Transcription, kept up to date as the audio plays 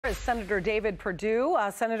Is Senator David Perdue.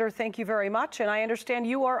 Senator, thank you very much. And I understand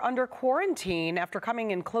you are under quarantine after coming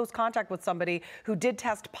in close contact with somebody who did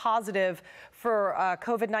test positive for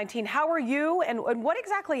COVID-19. How are you, and what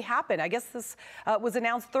exactly happened? I guess this was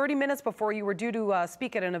announced 30 minutes before you were due to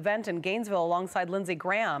speak at an event in Gainesville alongside Lindsey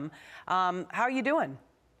Graham. How are you doing?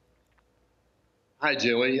 Hi,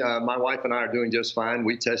 Julie. My wife and I are doing just fine.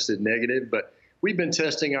 We tested negative, but we've been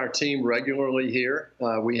testing our team regularly here.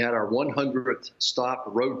 We had our 100th stop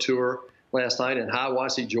road tour last night in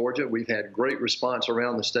Hiawassee, Georgia. We've had great response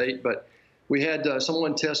around the state, but we had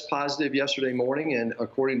someone test positive yesterday morning, and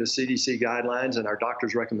according to CDC guidelines and our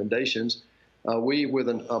doctor's recommendations, with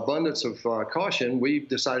an abundance of caution, we've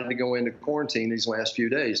decided to go into quarantine these last few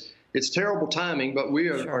days. It's terrible timing, but we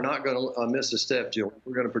are not going to miss a step, Jill.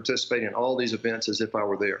 We're going to participate in all these events as if I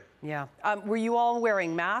were there. Yeah. Were you all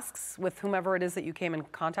wearing masks with whomever it is that you came in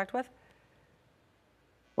contact with?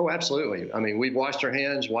 Oh, absolutely. I mean, we've washed our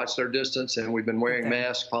hands, watched our distance, and we've been wearing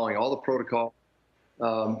masks, following all the protocol.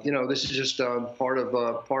 You know, this is just part of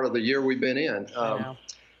the year we've been in.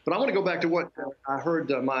 But I want to go back to what I heard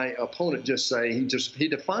my opponent just say. He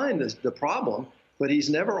defined the problem, but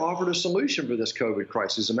he's never offered a solution for this COVID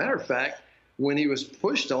crisis. As a matter of fact, when he was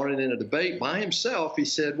pushed on it in a debate by himself, he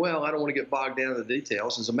said, well, I don't want to get bogged down in the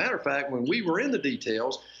details. As a matter of fact, when we were in the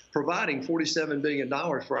details, providing $47 billion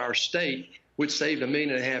for our state, which saved 1.5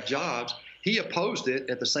 million jobs, he opposed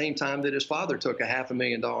it at the same time that his father took a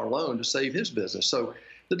 $500,000 loan to save his business. So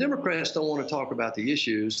the Democrats don't want to talk about the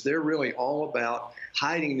issues. They're really all about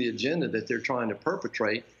hiding the agenda that they're trying to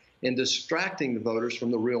perpetrate and distracting the voters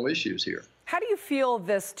from the real issues here. How do you feel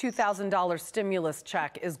this $2,000 stimulus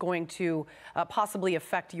check is going to possibly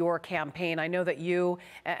affect your campaign? I know that you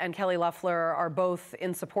and Kelly Loeffler are both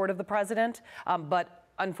in support of the president, but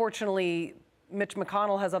unfortunately, Mitch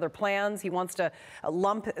McConnell has other plans. He wants to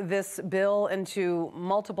lump this bill into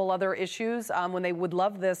multiple other issues when they would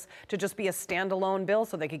love this to just be a standalone bill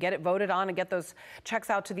so they could get it voted on and get those checks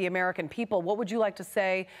out to the American people. What would you like to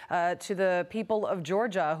say to the people of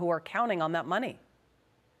Georgia who are counting on that money?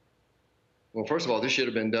 Well, first of all, this should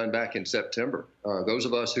have been done back in September. Those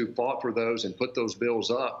of us who fought for those and put those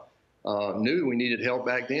bills up knew we needed help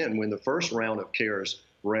back then when the first round of CARES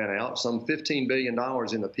ran out. Some $15 billion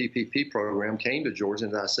in the PPP program came to Georgia,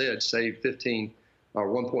 and as I said, saved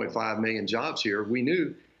 1.5 million jobs here. We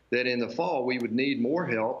knew that in the fall we would need more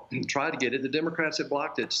help and try to get it. The Democrats had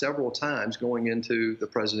blocked it several times going into the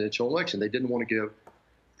presidential election. They didn't want to give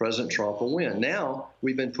President Trump a win. Now,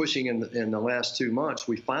 we've been pushing in the last 2 months.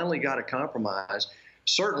 We finally got a compromise.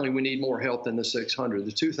 Certainly, we need more help than the 600.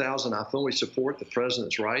 The 2,000, I fully support. The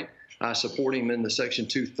president's right. I support him in the Section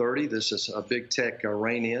 230. This is a big tech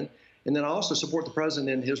rein in. And then I also support the president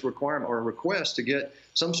in his requirement or request to get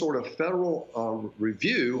some sort of federal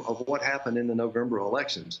review of what happened in the November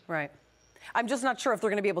elections. Right. I'm just not sure if they're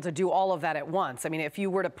going to be able to do all of that at once. I mean, if you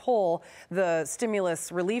were to pull the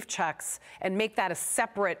stimulus relief checks and make that a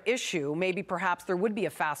separate issue, maybe perhaps there would be a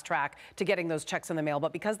fast track to getting those checks in the mail.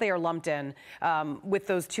 But because they are lumped in with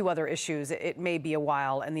those two other issues, it may be a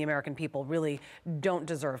while, and the American people really don't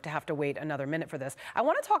deserve to have to wait another minute for this. I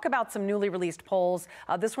want to talk about some newly released polls.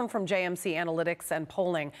 This one from JMC Analytics and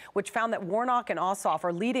Polling, which found that Warnock and Ossoff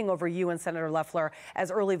are leading over you and Senator Loeffler as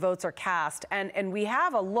early votes are cast. And we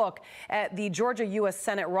have a look at the Georgia U.S.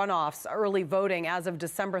 Senate runoffs, early voting as of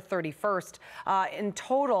December 31st. In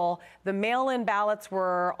total, the mail-in ballots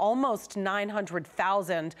were almost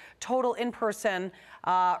 900,000. Total in-person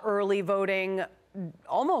early voting,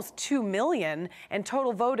 almost 2 million, and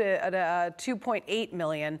total voted at 2.8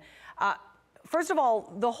 million. First of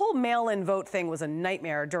all, the whole mail-in vote thing was a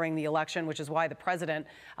nightmare during the election, which is why the president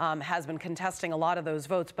has been contesting a lot of those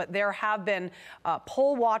votes. But there have been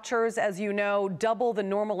poll watchers, as you know, double the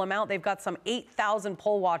normal amount. They've got some 8,000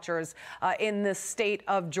 poll watchers in the state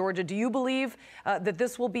of Georgia. Do you believe that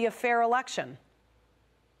this will be a fair election?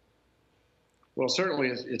 Well,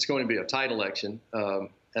 certainly it's going to be a tight election.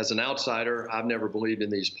 As an outsider, I've never believed in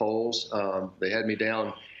these polls. They had me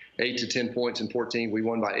down 8 to 10 points in 14. We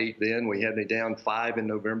won by 8 then. We had me down 5 in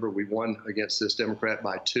November. We won against this Democrat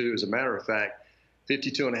by 2. As a matter of fact,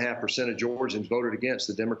 52.5% of Georgians voted against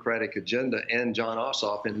the Democratic agenda and John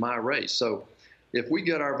Ossoff in my race. So if we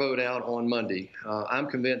get our vote out on Monday, I'm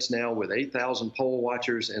convinced now with 8,000 poll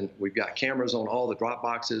watchers and we've got cameras on all the drop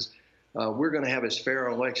boxes, we're going to have as fair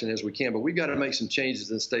an election as we can. But we've got to make some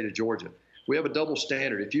changes in the state of Georgia. We have a double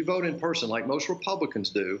standard. If you vote in person, like most Republicans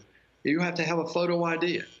do, you have to have a photo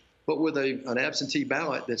ID. But with an absentee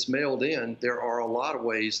ballot that's mailed in, there are a lot of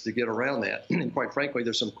ways to get around that. And quite frankly,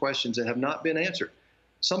 there's some questions that have not been answered.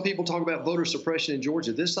 Some people talk about voter suppression in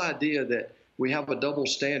Georgia. This idea that we have a double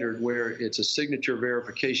standard where it's a signature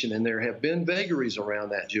verification, and there have been vagaries around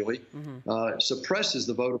that, Julie. Suppresses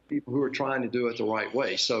the vote of people who are trying to do it the right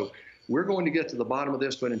way. So we're going to get to the bottom of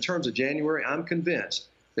this, but in terms of January, I'm convinced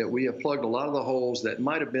that we have plugged a lot of the holes that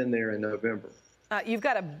might have been there in November. You've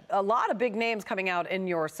got a lot of big names coming out in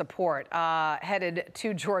your support headed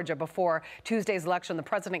to Georgia before Tuesday's election. The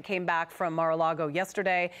president came back from Mar-a-Lago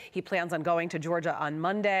yesterday. He plans on going to Georgia on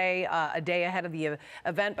Monday, a day ahead of the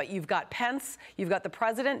event. But you've got Pence, you've got the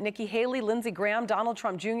president, Nikki Haley, Lindsey Graham, Donald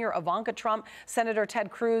Trump Jr., Ivanka Trump, Senator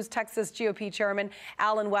Ted Cruz, Texas GOP chairman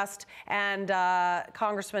Alan West, and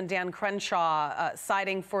Congressman Dan Crenshaw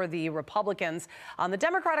siding for the Republicans. On the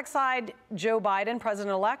Democratic side, Joe Biden,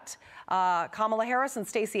 president-elect, Kamala Harris and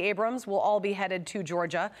Stacey Abrams will all be headed to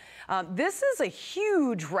Georgia. This is a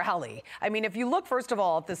huge rally. I mean, if you look, first of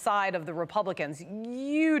all, at the side of the Republicans,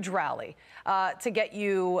 huge rally to get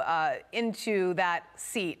you into that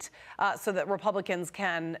seat so that Republicans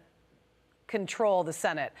can control the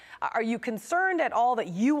Senate. Are you concerned at all that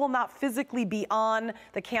you will not physically be on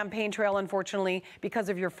the campaign trail, unfortunately, because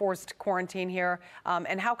of your forced quarantine here?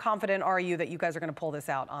 And how confident are you that you guys are going to pull this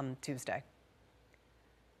out on Tuesday?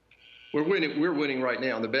 We're winning right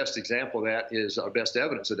now. And the best example of that is, our best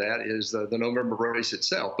evidence of that is the November race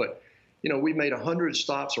itself. But, you know, we made 100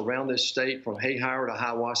 stops around this state from Hayhire to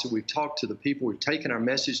Hiawassee. We've talked to the people. We've taken our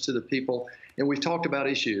message to the people. And we've talked about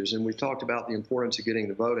issues. And we've talked about the importance of getting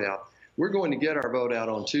the vote out. We're going to get our vote out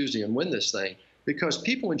on Tuesday and win this thing. Because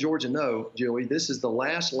people in Georgia know, Joey, this is the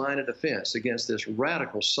last line of defense against this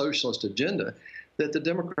radical socialist agenda that the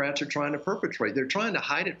Democrats are trying to perpetrate. They're trying to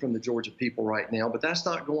hide it from the Georgia people right now, but that's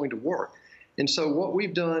not going to work. And so what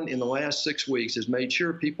we've done in the last 6 weeks is made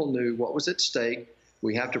sure people knew what was at stake.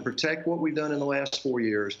 We have to protect what we've done in the last 4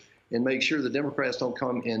 years and make sure the Democrats don't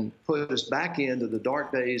come and put us back into the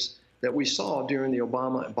dark days that we saw during the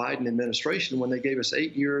Obama and Biden administration, when they gave us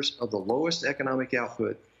 8 years of the lowest economic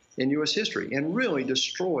output in U.S. history and really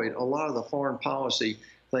destroyed a lot of the foreign policy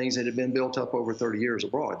things that had been built up over 30 years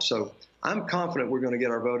abroad. So I'm confident we're going to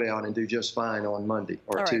get our vote out and do just fine on Monday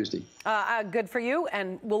or Tuesday. Good for you,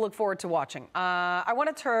 and we'll look forward to watching. I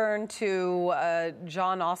want to turn to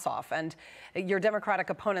Jon Ossoff and your Democratic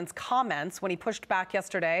opponent's comments when he pushed back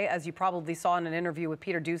yesterday, as you probably saw in an interview with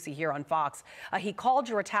Peter Doocy here on Fox. He called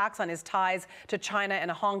your attacks on his ties to China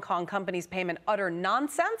and a Hong Kong company's payment utter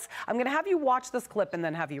nonsense. I'm going to have you watch this clip and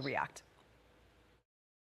then have you react.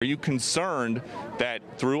 Are you concerned that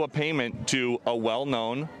through a payment to a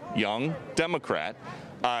well-known young Democrat,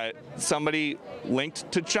 somebody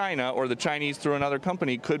linked to China or the Chinese through another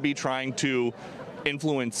company could be trying to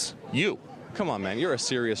influence you? Come on, man. You're a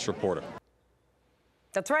serious reporter.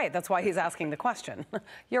 That's right. That's why he's asking the question.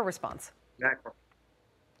 Your response. Exactly.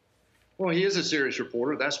 Well, he is a serious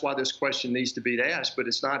reporter. That's why this question needs to be asked, but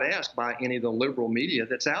it's not asked by any of the liberal media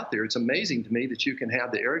that's out there. It's amazing to me that you can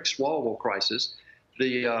have the Eric Swalwell crisis,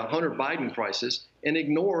 the Hunter Biden crisis, and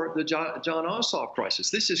ignore the Jon Ossoff crisis.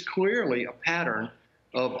 This is clearly a pattern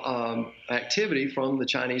of activity from the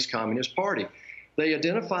Chinese Communist Party. They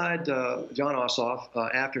identified Jon Ossoff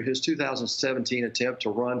after his 2017 attempt to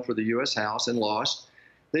run for the U.S. House and lost.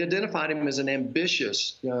 They identified him as an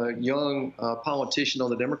ambitious young politician on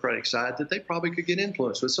the Democratic side that they probably could get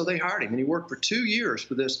influence with, so they hired him. And he worked for 2 years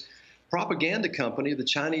for this propaganda company of the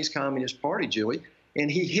Chinese Communist Party, Julie. And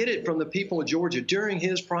he hid it from the people of Georgia during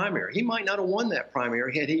his primary. He might not have won that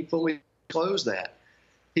primary had he fully disclosed that.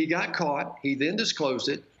 He got caught. He then disclosed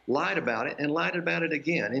it, lied about it, and lied about it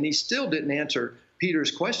again. And he still didn't answer Peter's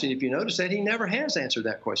question. If you notice that, he never has answered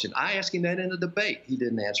that question. I asked him that in a debate. He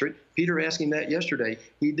didn't answer it. Peter asked him that yesterday.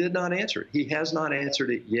 He did not answer it. He has not answered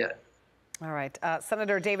it yet. All right.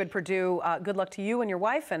 Senator David Perdue, good luck to you and your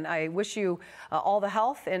wife, and I wish you all the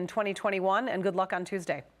health in 2021, and good luck on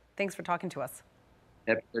Tuesday. Thanks for talking to us.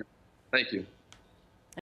 Thank you.